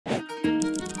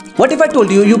What if I told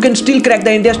you can still crack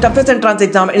the India's toughest entrance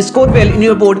exam and score well in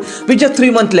your board with just 3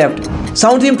 months left?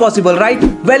 Sounds impossible, right?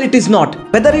 Well, it is not.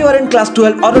 Whether you are in class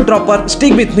 12 or a dropper,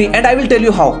 stick with me and I will tell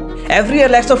you how. Every year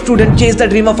lakhs of students chase the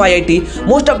dream of IIT.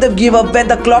 Most of them give up when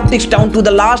the clock ticks down to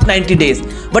the last 90 days.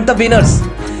 But the winners,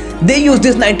 they use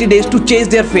these 90 days to chase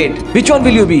their fate. Which one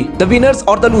will you be? The winners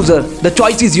or the loser? The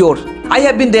choice is yours. I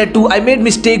have been there too. I made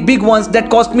mistakes, big ones that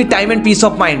cost me time and peace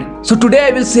of mind. So today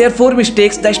I will share 4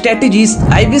 mistakes, the strategies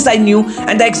I wish I knew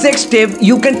and the exact step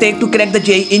you can take to crack the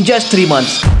JEE in just 3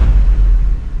 months.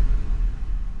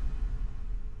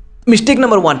 Mistake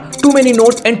number 1. Too many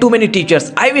notes and too many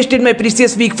teachers. I wasted my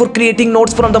precious week for creating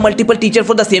notes from the multiple teachers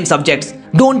for the same subjects.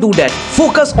 Don't do that.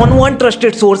 Focus on one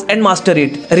trusted source and master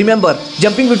it. Remember,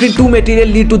 jumping between 2 material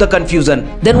lead to the confusion.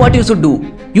 Then what you should do?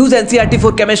 Use NCERT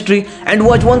for chemistry and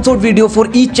watch one short video for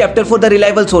each chapter for the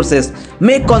reliable sources.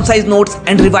 Make concise notes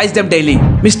and revise them daily.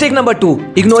 Mistake number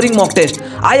 2. Ignoring mock test.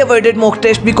 I avoided mock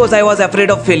test because I was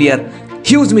afraid of failure.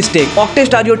 Huge mistake. Mock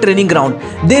tests are your training ground.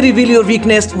 They reveal your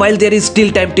weakness while there is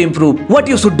still time to improve. What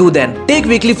you should do then? Take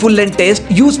weekly full-length tests.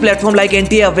 Use platforms like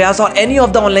NTA Avyas or any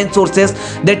of the online sources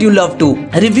that you love to.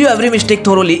 Review every mistake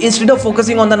thoroughly instead of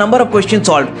focusing on the number of questions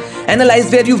solved.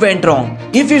 Analyze where you went wrong.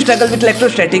 If you struggle with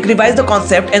electrostatic, revise the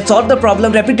concept and solve the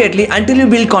problem repeatedly until you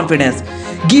build confidence.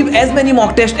 Give as many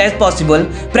mock tests as possible.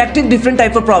 Practice different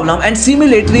type of problem and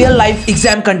simulate real-life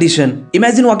exam condition.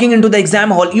 Imagine walking into the exam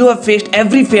hall. You have faced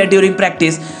every fear during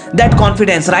practice. That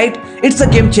confidence, right? It's a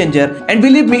game changer. And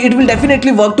believe me, it will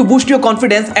definitely work to boost your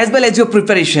confidence as well as your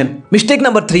preparation. Mistake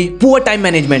number 3. Poor time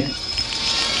management.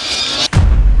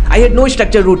 I had no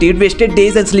structured routine, wasted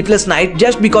days and sleepless nights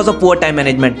just because of poor time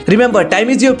management. Remember, time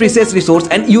is your precious resource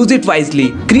and use it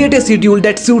wisely. Create a schedule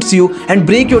that suits you and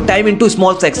break your time into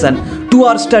small sections. 2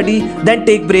 hours study, then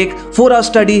take break. 4 hours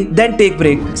study, then take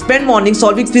break. Spend morning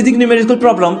solving physics numerical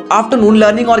problem, afternoon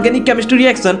learning organic chemistry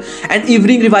reaction, and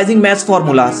evening revising maths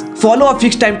formulas. Follow a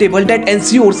fixed timetable that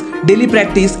ensures daily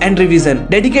practice and revision.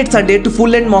 Dedicate Sunday to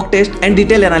full-length mock test and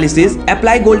detailed analysis.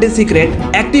 Apply golden secret,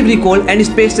 active recall and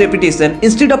spaced repetition.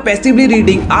 Instead of passively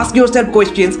reading, ask yourself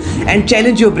questions and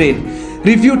challenge your brain.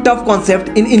 Review tough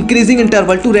concepts in increasing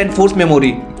interval to reinforce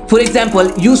memory. For example,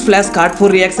 use flashcards for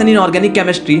reaction in organic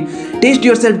chemistry, test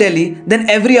yourself daily, then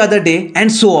every other day,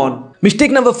 and so on. Mistake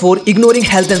number 4. Ignoring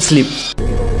health and sleep.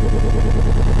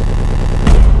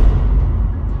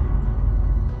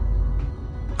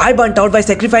 I burnt out by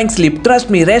sacrificing sleep. Trust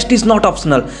me, rest is not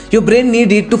optional. Your brain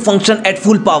needs it to function at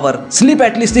full power. Sleep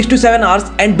at least 6 to 7 hours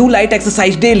and do light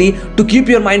exercise daily to keep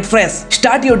your mind fresh.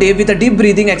 Start your day with a deep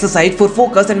breathing exercise for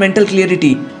focus and mental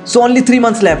clarity. So only 3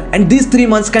 months left and these 3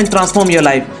 months can transform your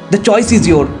life. The choice is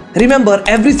yours. Remember,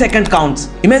 every second counts.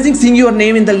 Imagine seeing your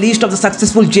name in the list of the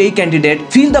successful JEE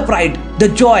candidate. Feel the pride, the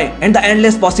joy and the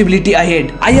endless possibility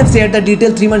ahead. I have shared the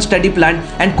detailed 3-month study plan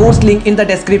and course link in the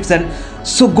description.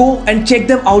 So go and check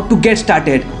them out to get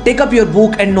started. Take up your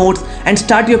book and notes and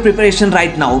start your preparation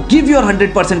right now. Give your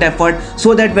 100% effort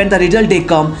so that when the result day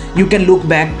comes, you can look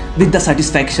back with the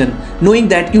satisfaction, knowing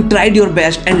that you tried your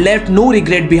best and left no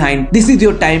regret behind. This is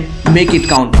your time, make it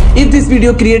count. If this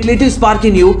video creates little spark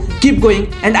in you, keep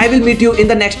going and I will meet you in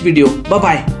the next video. Bye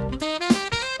bye.